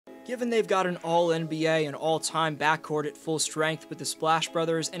Given they've got an all-NBA and all-time backcourt at full strength with the Splash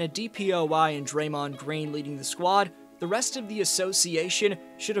Brothers and a DPOY and Draymond Green leading the squad, the rest of the association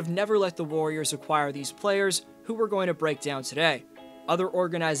should have never let the Warriors acquire these players, who we're going to break down today. Other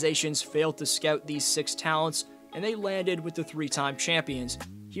organizations failed to scout these 6 talents, and they landed with the 3-time champions.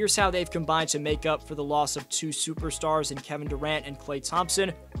 Here's how they've combined to make up for the loss of 2 superstars in Kevin Durant and Klay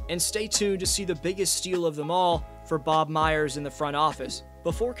Thompson, and stay tuned to see the biggest steal of them all for Bob Meyers in the front office.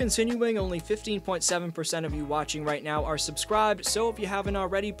 Before continuing, only 15.7% of you watching right now are subscribed, so if you haven't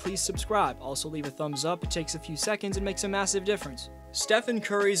already, please subscribe. Also leave a thumbs up, it takes a few seconds and makes a massive difference. Stephen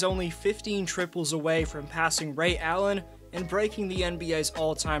Curry's only 15 triples away from passing Ray Allen and breaking the NBA's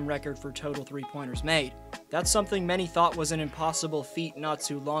all-time record for total three-pointers made. That's something many thought was an impossible feat not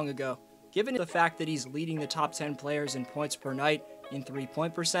too long ago. Given the fact that he's leading the top 10 players in points per night in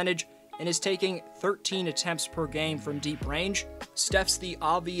three-point percentage and is taking 13 attempts per game from deep range, Steph's the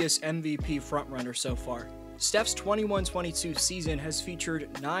obvious MVP frontrunner so far. Steph's 21-22 season has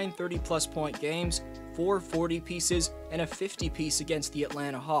featured 9 30-plus point games, 4 40-pieces, and a 50-piece against the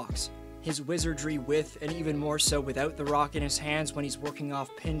Atlanta Hawks. His wizardry with, and even more so without the rock in his hands when he's working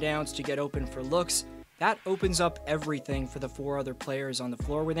off pin downs to get open for looks, that opens up everything for the 4 other players on the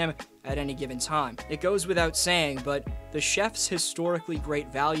floor with him at any given time. It goes without saying, but the Chef's historically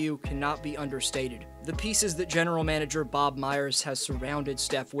great value cannot be understated. The pieces that general manager Bob Meyers has surrounded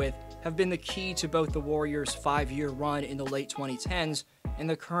Steph with have been the key to both the Warriors' 5-year run in the late 2010s and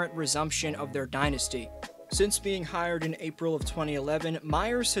the current resumption of their dynasty. Since being hired in April of 2011,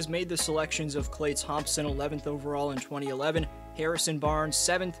 Meyers has made the selections of Klay Thompson 11th overall in 2011, Harrison Barnes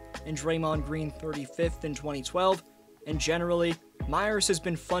 7th, and Draymond Green 35th in 2012, and generally, Meyers has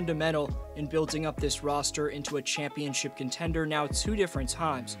been fundamental in building up this roster into a championship contender now 2 different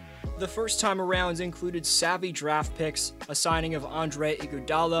times. The first time around included savvy draft picks, a signing of Andre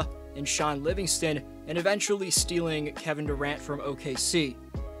Iguodala and Sean Livingston, and eventually stealing Kevin Durant from OKC.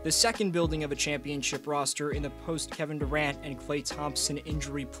 The second building of a championship roster in the post-Kevin Durant and Klay Thompson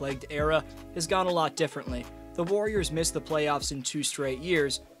injury-plagued era has gone a lot differently. The Warriors missed the playoffs in 2 straight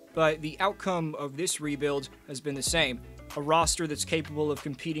years, but the outcome of this rebuild has been the same. A roster that's capable of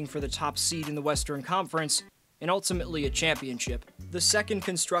competing for the top seed in the Western Conference, and ultimately a championship. The second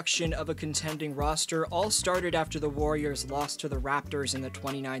construction of a contending roster all started after the Warriors lost to the Raptors in the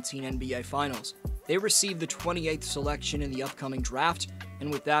 2019 NBA Finals. They received the 28th selection in the upcoming draft,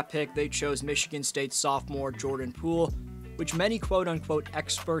 and with that pick, they chose Michigan State sophomore Jordan Poole, which many quote-unquote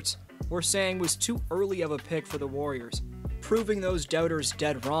experts were saying was too early of a pick for the Warriors. Proving those doubters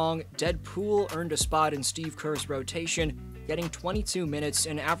dead wrong, Poole earned a spot in Steve Kerr's rotation, getting 22 minutes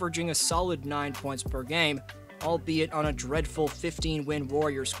and averaging a solid 9 points per game, albeit on a dreadful 15-win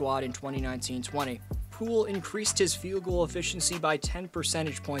Warrior squad in 2019-20. Poole increased his field goal efficiency by 10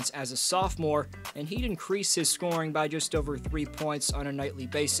 percentage points as a sophomore, and he'd increase his scoring by just over 3 points on a nightly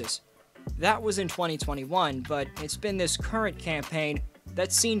basis. That was in 2021, but it's been this current campaign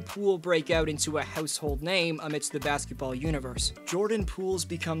that's seen Poole break out into a household name amidst the basketball universe. Jordan Poole's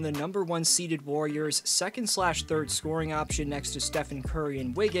become the number 1 seeded Warriors' second/third scoring option next to Stephen Curry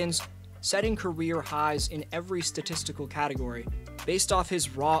and Wiggins, setting career highs in every statistical category. Based off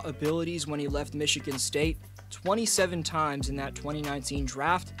his raw abilities when he left Michigan State, 27 times in that 2019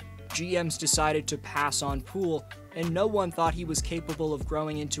 draft, GMs decided to pass on Poole, and no one thought he was capable of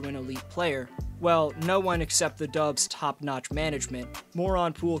growing into an elite player. Well, no one except the Dubs' top-notch management. More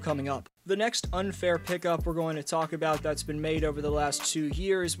on Poole coming up. The next unfair pickup we're going to talk about that's been made over the last 2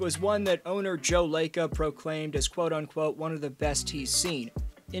 years was one that owner Joe Lacob proclaimed as quote-unquote one of the best he's seen.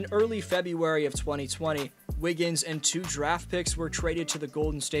 In early February of 2020, Wiggins and 2 draft picks were traded to the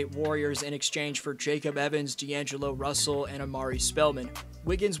Golden State Warriors in exchange for Jacob Evans, D'Angelo Russell, and Amari Spellman.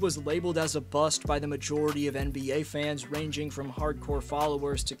 Wiggins was labeled as a bust by the majority of NBA fans, ranging from hardcore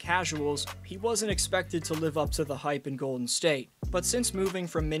followers to casuals. He wasn't expected to live up to the hype in Golden State. But since moving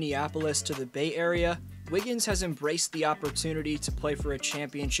from Minneapolis to the Bay Area, Wiggins has embraced the opportunity to play for a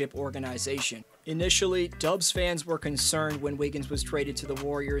championship organization. Initially, Dubs fans were concerned when Wiggins was traded to the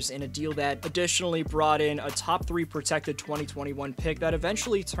Warriors in a deal that additionally brought in a top 3 protected 2021 pick that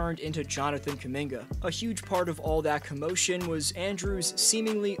eventually turned into Jonathan Kuminga. A huge part of all that commotion was Andrew's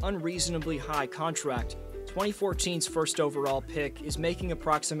seemingly unreasonably high contract. 2014's first overall pick is making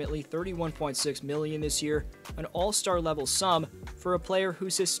approximately $31.6 million this year, an all-star level sum for a player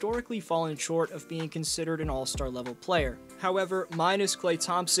who's historically fallen short of being considered an all-star level player. However, minus Klay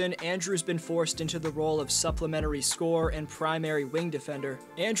Thompson, Andrew's been forced into the role of supplementary scorer and primary wing defender.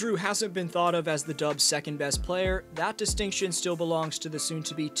 Andrew hasn't been thought of as the Dubs' second best player. That distinction still belongs to the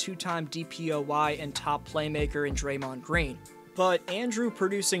soon-to-be 2-time DPOY and top playmaker in Draymond Green. But Andrew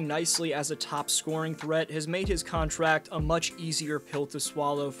producing nicely as a top scoring threat has made his contract a much easier pill to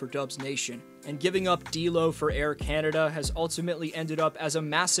swallow for Dubs Nation. And giving up D'Lo for Air Canada has ultimately ended up as a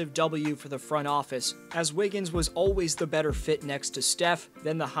massive W for the front office, as Wiggins was always the better fit next to Steph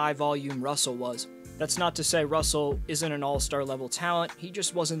than the high-volume Russell was. That's not to say Russell isn't an all-star level talent, he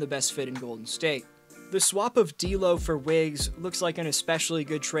just wasn't the best fit in Golden State. The swap of D'Lo for Wiggs looks like an especially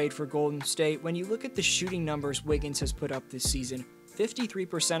good trade for Golden State when you look at the shooting numbers Wiggins has put up this season.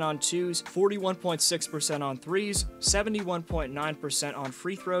 53% on twos, 41.6% on threes, 71.9% on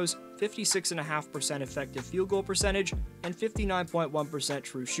free throws, 56.5% effective field goal percentage, and 59.1%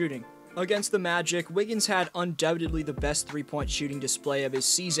 true shooting. Against the Magic, Wiggins had undoubtedly the best three-point shooting display of his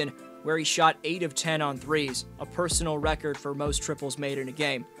season, where he shot 8 of 10 on threes, a personal record for most triples made in a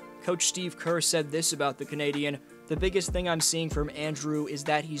game. Coach Steve Kerr said this about the Canadian: "The biggest thing I'm seeing from Andrew is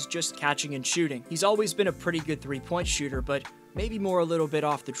that he's just catching and shooting. He's always been a pretty good three-point shooter, but maybe more a little bit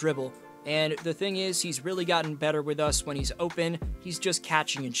off the dribble. And the thing is, he's really gotten better with us when he's open, he's just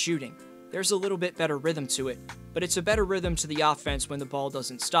catching and shooting. There's a little bit better rhythm to it, but it's a better rhythm to the offense when the ball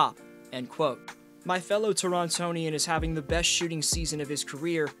doesn't stop." End quote. My fellow Torontonian is having the best shooting season of his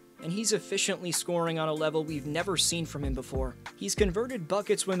career, and he's efficiently scoring on a level we've never seen from him before. He's converted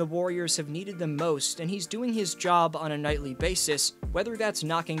buckets when the Warriors have needed them most, and he's doing his job on a nightly basis, whether that's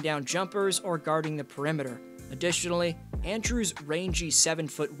knocking down jumpers or guarding the perimeter. Additionally, Andrew's rangy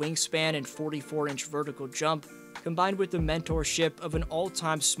 7-foot wingspan and 44-inch vertical jump, combined with the mentorship of an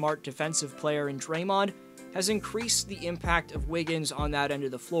all-time smart defensive player in Draymond, has increased the impact of Wiggins on that end of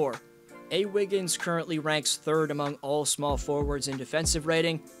the floor. A. Wiggins currently ranks third among all small forwards in defensive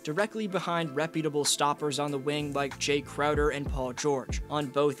rating, directly behind reputable stoppers on the wing like Jay Crowder and Paul George. On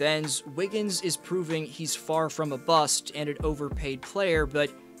both ends, Wiggins is proving he's far from a bust and an overpaid player, but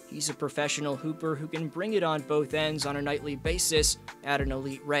he's a professional hooper who can bring it on both ends on a nightly basis at an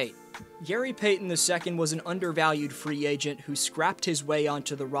elite rate. Gary Payton II was an undervalued free agent who scrapped his way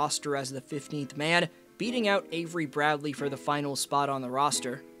onto the roster as the 15th man, beating out Avery Bradley for the final spot on the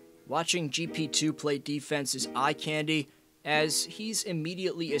roster. Watching GP2 play defense is eye candy, as he's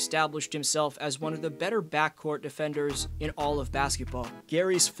immediately established himself as one of the better backcourt defenders in all of basketball.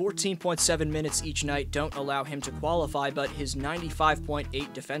 Gary's 14.7 minutes each night don't allow him to qualify, but his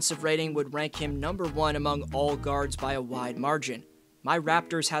 95.8 defensive rating would rank him number 1 among all guards by a wide margin. My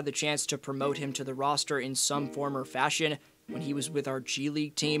Raptors had the chance to promote him to the roster in some form or fashion when he was with our G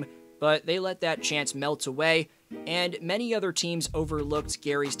League team, but they let that chance melt away, and many other teams overlooked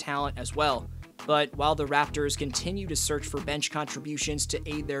Gary's talent as well. But while the Raptors continue to search for bench contributions to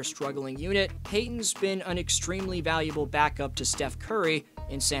aid their struggling unit, Payton's been an extremely valuable backup to Steph Curry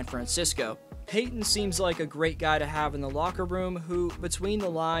in San Francisco. Payton seems like a great guy to have in the locker room who, between the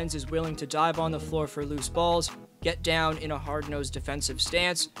lines, is willing to dive on the floor for loose balls, get down in a hard-nosed defensive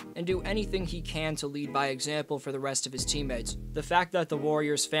stance, and do anything he can to lead by example for the rest of his teammates. The fact that the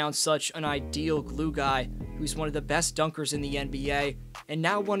Warriors found such an ideal glue guy, who's one of the best dunkers in the NBA, and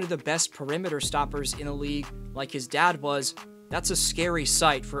now one of the best perimeter stoppers in the league, like his dad was, that's a scary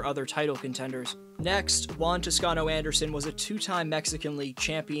sight for other title contenders. Next, Juan Toscano-Anderson was a 2-time Mexican League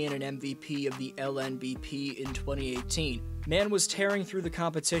champion and MVP of the LNBP in 2018. Man was tearing through the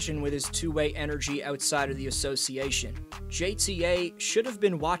competition with his two-way energy outside of the association. JTA should have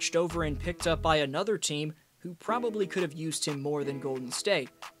been watched over and picked up by another team who probably could have used him more than Golden State.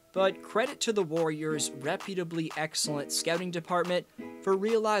 But credit to the Warriors' reputably excellent scouting department for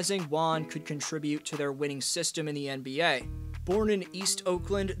realizing Juan could contribute to their winning system in the NBA. Born in East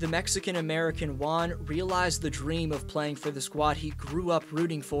Oakland, the Mexican-American Juan realized the dream of playing for the squad he grew up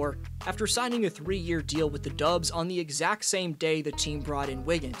rooting for after signing a 3-year deal with the Dubs on the exact same day the team brought in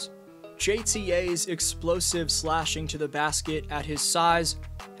Wiggins. JTA's explosive slashing to the basket at his size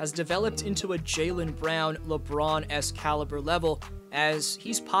has developed into a Jaylen Brown, LeBron-esque caliber level as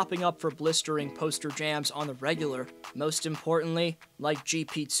he's popping up for blistering poster jams on the regular. Most importantly, like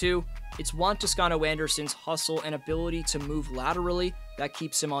GP2, it's Juan Toscano-Anderson's hustle and ability to move laterally that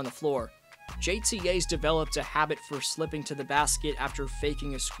keeps him on the floor. JTA's developed a habit for slipping to the basket after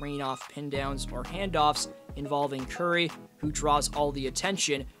faking a screen off pin downs or handoffs involving Curry, who draws all the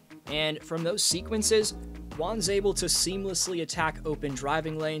attention, and from those sequences, Juan's able to seamlessly attack open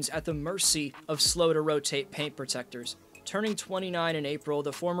driving lanes at the mercy of slow-to-rotate paint protectors. Turning 29 in April,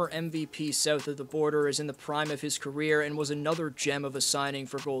 the former MVP south of the border is in the prime of his career and was another gem of a signing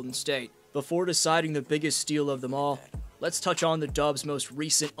for Golden State. Before deciding the biggest steal of them all, let's touch on the Dubs' most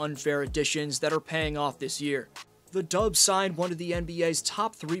recent unfair additions that are paying off this year. The Dubs signed one of the NBA's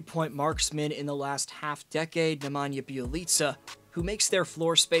top three-point marksmen in the last half-decade, Nemanja Bjelica, who makes their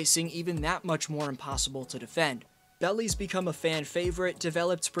floor spacing even that much more impossible to defend. Belly's become a fan favorite,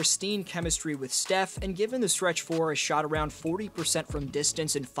 developed pristine chemistry with Steph, and given the stretch 4 has shot around 40% from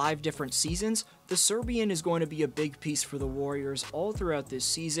distance in 5 different seasons, the Serbian is going to be a big piece for the Warriors all throughout this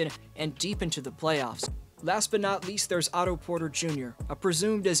season and deep into the playoffs. Last but not least, there's Otto Porter Jr., a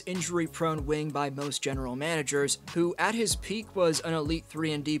presumed as injury-prone wing by most general managers, who at his peak was an elite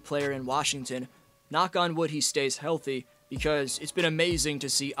 3-and-D player in Washington. Knock on wood he stays healthy, because it's been amazing to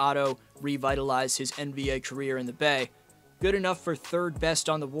see Otto revitalize his NBA career in the Bay. Good enough for third best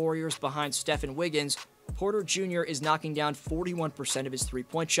on the Warriors behind Steph and Wiggins, Porter Jr. is knocking down 41% of his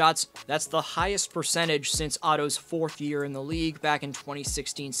three-point shots. That's the highest percentage since Otto's 4th year in the league back in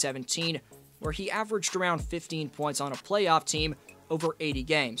 2016-17, where he averaged around 15 points on a playoff team over 80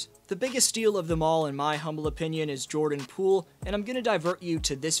 games. The biggest steal of them all, in my humble opinion, is Jordan Poole, and I'm going to divert you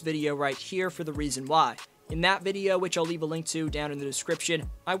to this video right here for the reason why. In that video, which I'll leave a link to down in the description,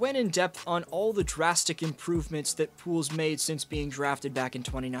 I went in depth on all the drastic improvements that Poole's made since being drafted back in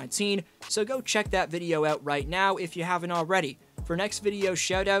 2019, so go check that video out right now if you haven't already. For next video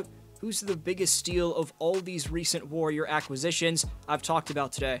shoutout, who's the biggest steal of all these recent Warrior acquisitions I've talked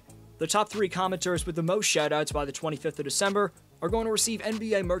about today? The top 3 commenters with the most shoutouts by the 25th of December are going to receive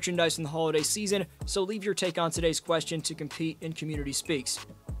NBA merchandise in the holiday season, so leave your take on today's question to compete in Community Speaks.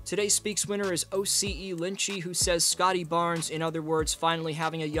 Today's Speaks winner is OCE Lynchy, who says Scotty Barnes, in other words, finally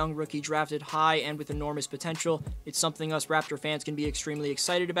having a young rookie drafted high and with enormous potential. It's something us Raptor fans can be extremely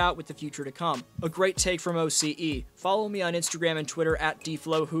excited about with the future to come. A great take from OCE. Follow me on Instagram and Twitter at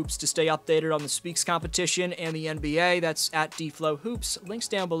DFlowHoops to stay updated on the Speaks competition and the NBA. That's at DFlowHoops. Links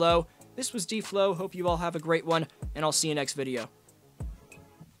down below. This was DFlow. Hope you all have a great one, and I'll see you next video.